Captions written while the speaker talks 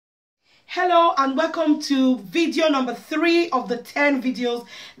Hello and welcome to video number 3 of the 10 videos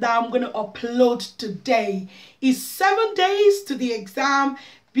that I'm going to upload today. It's 7 days to the exam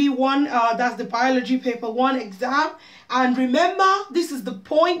B1, that's the biology paper 1 exam. And remember, this is the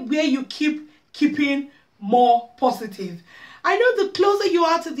point where you keeping more positive. I know the closer you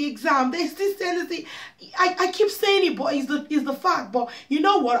are to the exam, there's this tendency, I keep saying it, but it's the fact. But you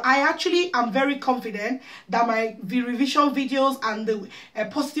know what? I actually am very confident that my revision videos and the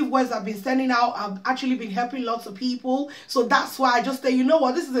positive words I've been sending out have actually been helping lots of people. So that's why I just say, you know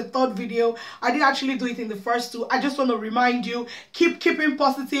what? This is the 3rd video. I didn't actually do it in the first 2. I just want to remind you, keeping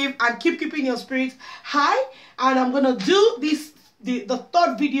positive and keeping your spirits high. And I'm going to do this. The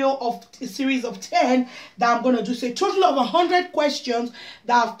 3rd video of a series of 10 that I'm going to do. So a total of 100 questions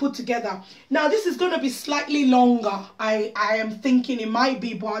that I've put together. Now this is going to be slightly longer. I am thinking it might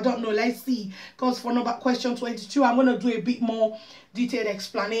be, but I don't know. Let's see. Because for number question 22, I'm going to do a bit more detailed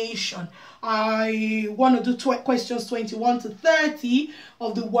explanation. I want to do questions 21 to 30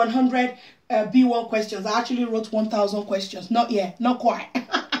 of the 100 B1 questions. I actually wrote 1,000 questions. Not yet. Not quite.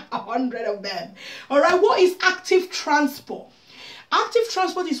 100 of them. All right. What is active transport? Active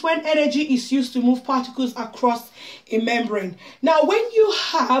transport is when energy is used to move particles across a membrane. Now, when you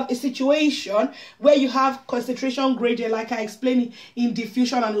have a situation where you have concentration gradient, like I explained in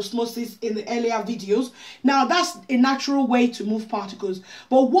diffusion and osmosis in the earlier videos, now that's a natural way to move particles.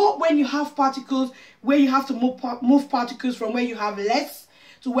 But what when you have particles where you have to move particles from where you have less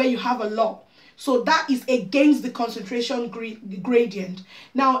to where you have a lot? So that is against the concentration gradient.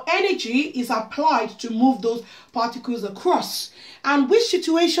 Now, energy is applied to move those particles across. And which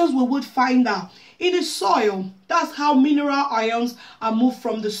situations we would find that? In the soil, that's how mineral ions are moved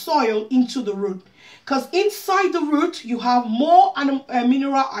from the soil into the root. Because inside the root, you have more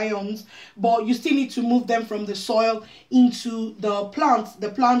mineral ions, but you still need to move them from the soil into the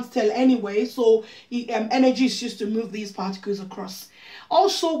plant cell anyway. So energy is used to move these particles across.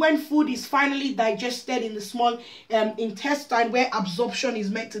 Also, when food is finally digested in the small intestine where absorption is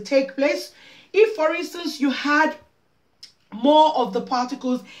meant to take place, if, for instance, you had more of the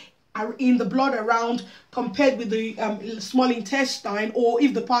particles are in the blood around compared with the small intestine, or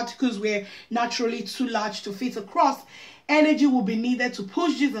if the particles were naturally too large to fit across, energy will be needed to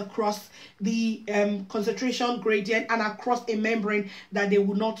push this across the concentration gradient and across a membrane that they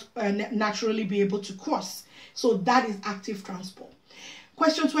would not naturally be able to cross. So that is active transport.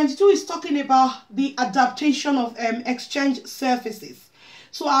 Question 22 is talking about the adaptation of exchange surfaces.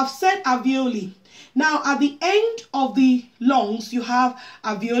 So I've said alveoli. Now, at the end of the lungs, you have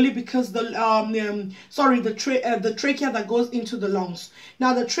alveoli because the trachea that goes into the lungs.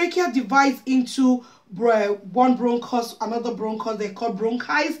 Now, the trachea divides into one bronchus, another bronchus. They're called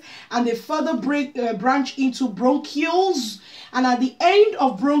bronchi, and they further branch into bronchioles. And at the end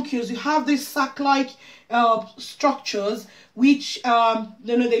of bronchioles, you have these sac-like structures, which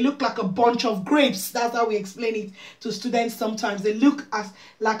they look like a bunch of grapes. That's how we explain it to students sometimes. They look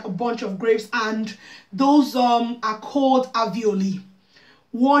like a bunch of grapes, and those are called alveoli.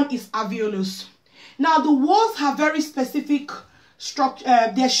 One is alveolus. Now the walls have very specific structure.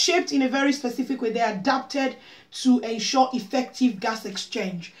 They're shaped in a very specific way. They're adapted to ensure effective gas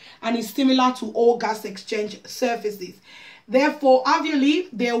exchange, and it's similar to all gas exchange surfaces. Therefore, alveoli,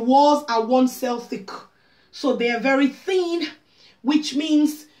 their walls are 1 cell thick. So they are very thin, which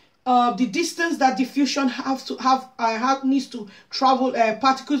means the distance that diffusion needs to travel,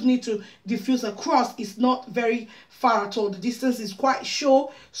 particles need to diffuse across is not very far at all. The distance is quite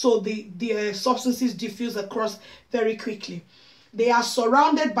short, so the substances diffuse across very quickly. They are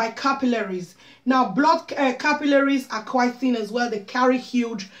surrounded by capillaries. Now, blood capillaries are quite thin as well. They carry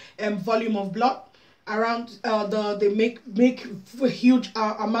huge volume of blood around. They make a huge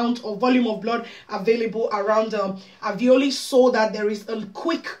amount of volume of blood available around alveoli, so that there is a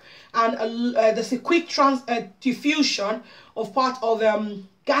quick diffusion of part of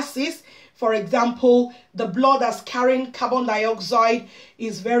gases. For example, the blood that's carrying carbon dioxide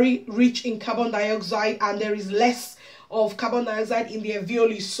is very rich in carbon dioxide, and there is less of carbon dioxide in the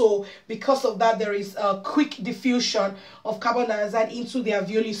alveoli. So because of that, there is a quick diffusion of carbon dioxide into the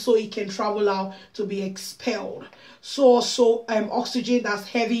alveoli, so it can travel out to be expelled. So oxygen that's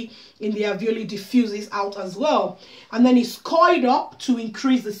heavy in the alveoli diffuses out as well, and then it's coiled up to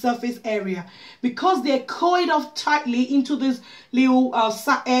increase the surface area. Because they're coiled up tightly into these little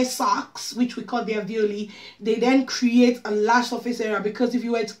air sacs, which we call the alveoli, they then create a large surface area. Because if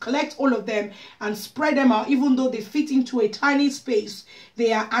you were to collect all of them and spread them out, even though they fit into a tiny space,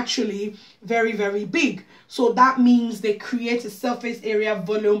 they are actually very, very big. So that means they create a surface area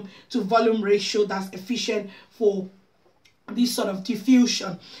volume to volume ratio that's efficient for this sort of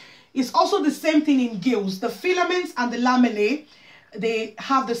diffusion. It's also the same thing in gills. The filaments and the lamellae, they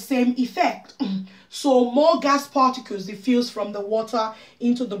have the same effect. So more gas particles diffuse from the water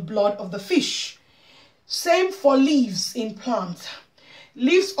into the blood of the fish. Same for leaves in plants.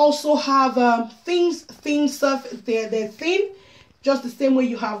 Leaves also have thin surface. They're thin, just the same way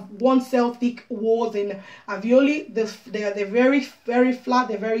you have one cell thick walls in alveoli. They're very, very flat.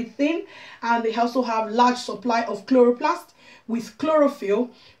 They're very thin, and they also have large supply of chloroplast with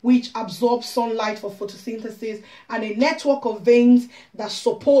chlorophyll, which absorbs sunlight for photosynthesis, and a network of veins that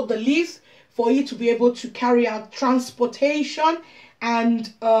support the leaves for it to be able to carry out transportation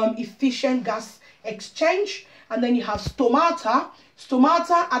and efficient gas exchange. And then you have stomata.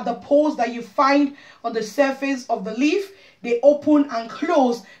 Stomata are the pores that you find on the surface of the leaf. They open and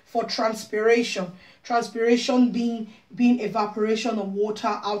close for transpiration. Transpiration being evaporation of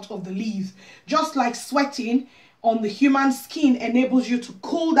water out of the leaves. Just like sweating on the human skin enables you to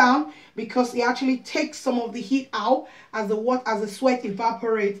cool down, because it actually takes some of the heat out as the sweat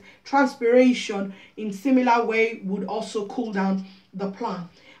evaporates. Transpiration in similar way would also cool down the plant.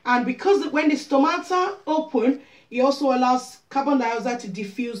 And because when the stomata open, it also allows carbon dioxide to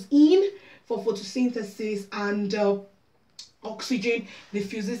diffuse in for photosynthesis, and oxygen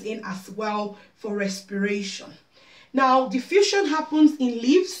diffuses in as well for respiration. Now, diffusion happens in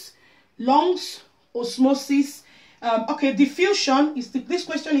leaves, lungs, osmosis. Okay, diffusion is this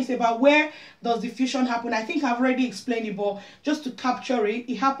question is about where does diffusion happen. I think I've already explained it, but just to capture it,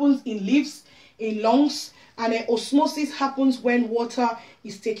 it happens in leaves, in lungs, and osmosis happens when water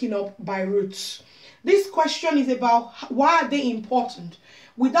is taken up by roots. This question is about why are they important.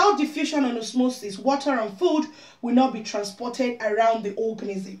 Without diffusion and osmosis, water and food will not be transported around the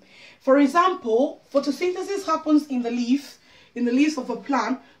organism. For example, photosynthesis happens in the leaves of a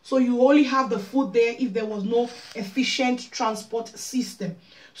plant, so you only have the food there if there was no efficient transport system.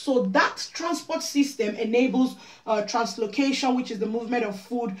 So that transport system enables translocation, which is the movement of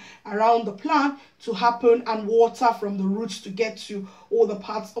food around the plant, to happen, and water from the roots to get to all the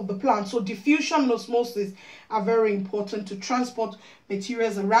parts of the plant. So diffusion and osmosis are very important to transport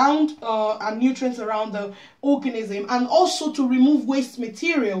materials around and nutrients around the organism, and also to remove waste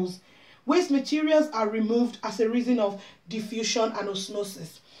materials. Waste materials are removed as a reason of diffusion and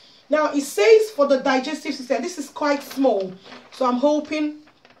osmosis. Now it says for the digestive system, this is quite small, so I'm hoping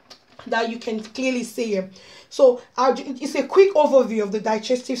that you can clearly see it. So it's a quick overview of the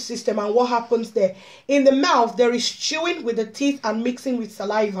digestive system and what happens there. In the mouth, there is chewing with the teeth and mixing with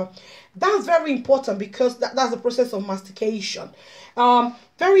saliva. That's very important because that's the process of mastication.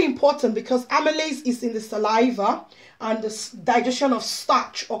 Very important because amylase is in the saliva, and the digestion of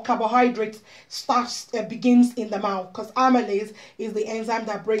starch or carbohydrates begins in the mouth, because amylase is the enzyme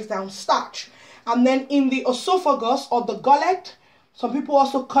that breaks down starch. And then in the esophagus or the gullet, some people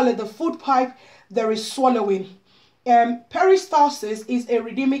also call it the food pipe, there is swallowing. Peristalsis is a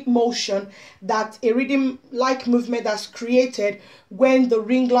rhythmic motion, a rhythm-like movement that's created when the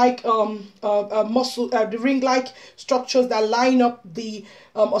ring-like the ring-like structures that line up the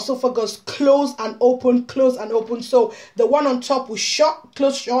esophagus close and open, close and open. So the one on top will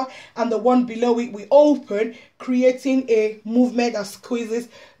close shut, and the one below it will open, creating a movement that squeezes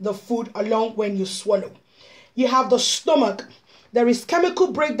the food along when you swallow. You have the stomach. There is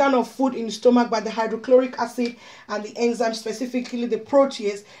chemical breakdown of food in the stomach by the hydrochloric acid, and the enzyme, specifically the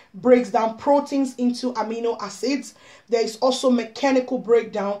protease, breaks down proteins into amino acids. There is also mechanical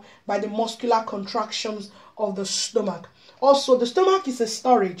breakdown by the muscular contractions of the stomach. Also, the stomach is a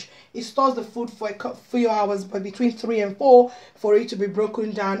storage. It stores the food for a few hours, but between 3 and 4 for it to be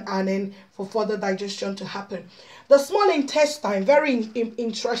broken down and then for further digestion to happen. The small intestine, very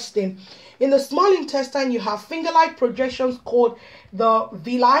interesting. In the small intestine, you have finger-like projections called the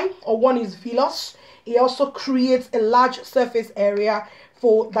villi, or one is villus. It also creates a large surface area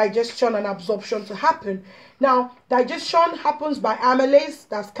for digestion and absorption to happen. Now, digestion happens by amylase,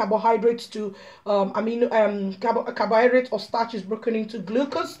 that's carbohydrates to carbohydrates or starch is broken into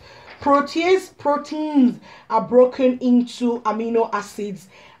glucose. Proteins are broken into amino acids,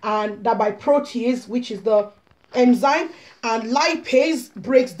 and that by protease, which is the enzyme, and lipase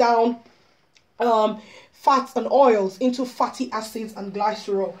breaks down fats and oils into fatty acids and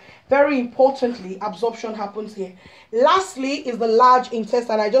glycerol. Very importantly, absorption happens here. Lastly is the large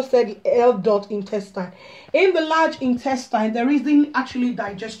intestine. I just said L. intestine. In the large intestine, there isn't actually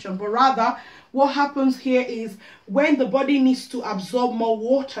digestion, but rather what happens here is when the body needs to absorb more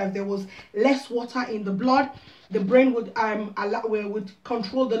water, if there was less water in the blood, the brain would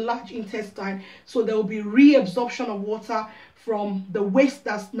control the large intestine, so there will be reabsorption of water from the waste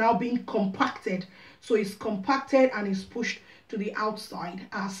that's now being compacted. So it's compacted and is pushed to the outside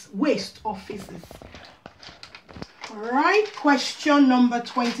as waste or feces. All right, question number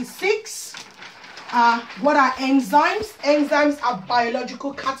 26. What are enzymes? Enzymes are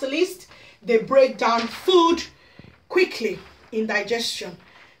biological catalysts. They break down food quickly in digestion.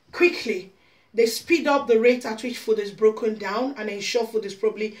 Quickly. They speed up the rate at which food is broken down and ensure food is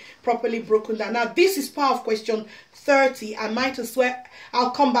properly broken down. Now, this is part of question 30. I might as well,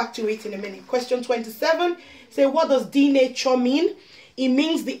 I'll come back to it in a minute. Question 27, say, what does denature mean? It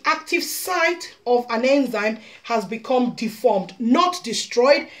means the active site of an enzyme has become deformed, not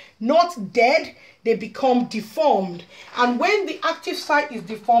destroyed, not dead. They become deformed. And when the active site is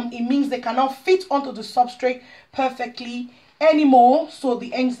deformed, it means they cannot fit onto the substrate perfectly anymore, so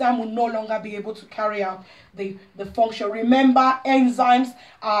the enzyme will no longer be able to carry out the function. Remember, enzymes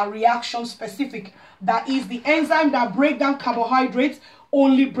are reaction specific. That is, the enzyme that break down carbohydrates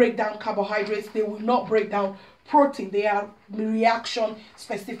only break down carbohydrates. They will not break down protein. They are reaction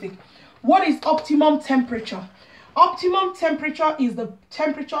specific. What is optimum temperature? Optimum temperature is the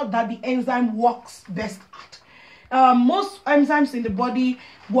temperature that the enzyme works best at. Most enzymes in the body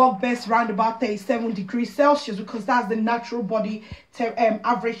work best around about 37 degrees Celsius because that's the natural body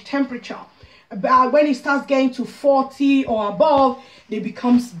average temperature. But when it starts getting to 40 or above, it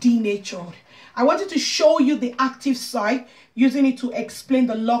becomes denatured. I wanted to show you the active site using it to explain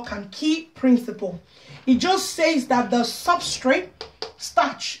the lock and key principle. It just says that the substrate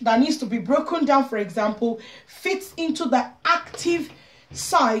starch that needs to be broken down, for example, fits into the active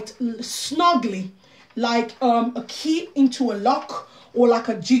site snugly, like a key into a lock or like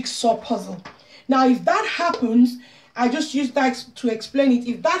a jigsaw puzzle. Now, if that happens, I just use that to explain it.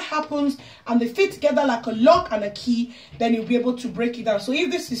 If that happens and they fit together like a lock and a key, then you'll be able to break it down. So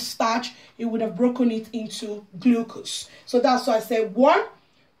if this is starch, it would have broken it into glucose. So that's why I said 1,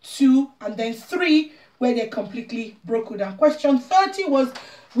 2, and then 3, where they're completely broken down. Question 30 was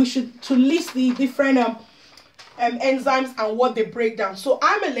to list the different enzymes and what they break down. So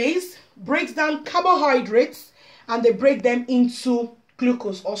amylase breaks down carbohydrates and they break them into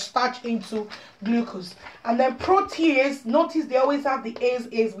glucose, or starch into glucose. And then protease, notice they always have the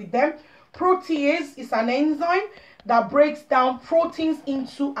A's with them. Protease is an enzyme that breaks down proteins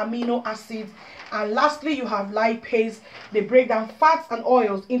into amino acids. And lastly, you have lipase. They break down fats and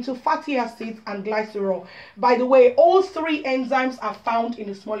oils into fatty acids and glycerol. By the way, all 3 enzymes are found in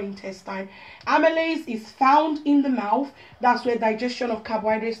the small intestine. Amylase is found in the mouth. That's where digestion of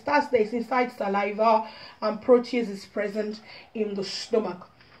carbohydrates starts. It's inside saliva. And protease is present in the stomach.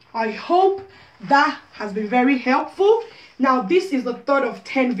 I hope that has been very helpful. Now, this is the third of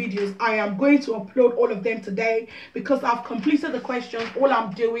 10 videos. I am going to upload all of them today because I've completed the questions. All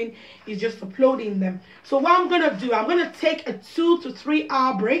I'm doing is just uploading them. So what I'm going to do, I'm going to take a 2 to 3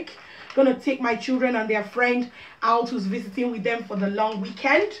 hour break. I'm going to take my children and their friend out who's visiting with them for the long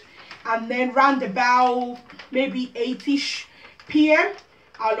weekend. And then round about maybe 8ish p.m.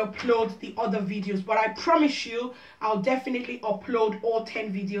 I'll upload the other videos, but I promise you I'll definitely upload all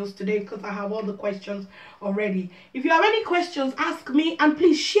 10 videos today because I have all the questions already. If you have any questions, ask me, and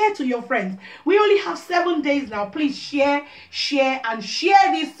please share to your friends. We only have 7 days now. Please share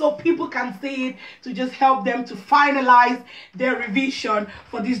this so people can see it, to just help them to finalize their revision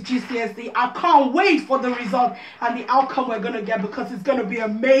for this GCSE. I can't wait for the result and the outcome we're going to get because it's going to be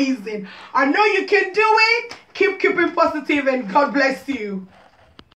amazing. I know you can do it. Keep keeping positive, and God bless you.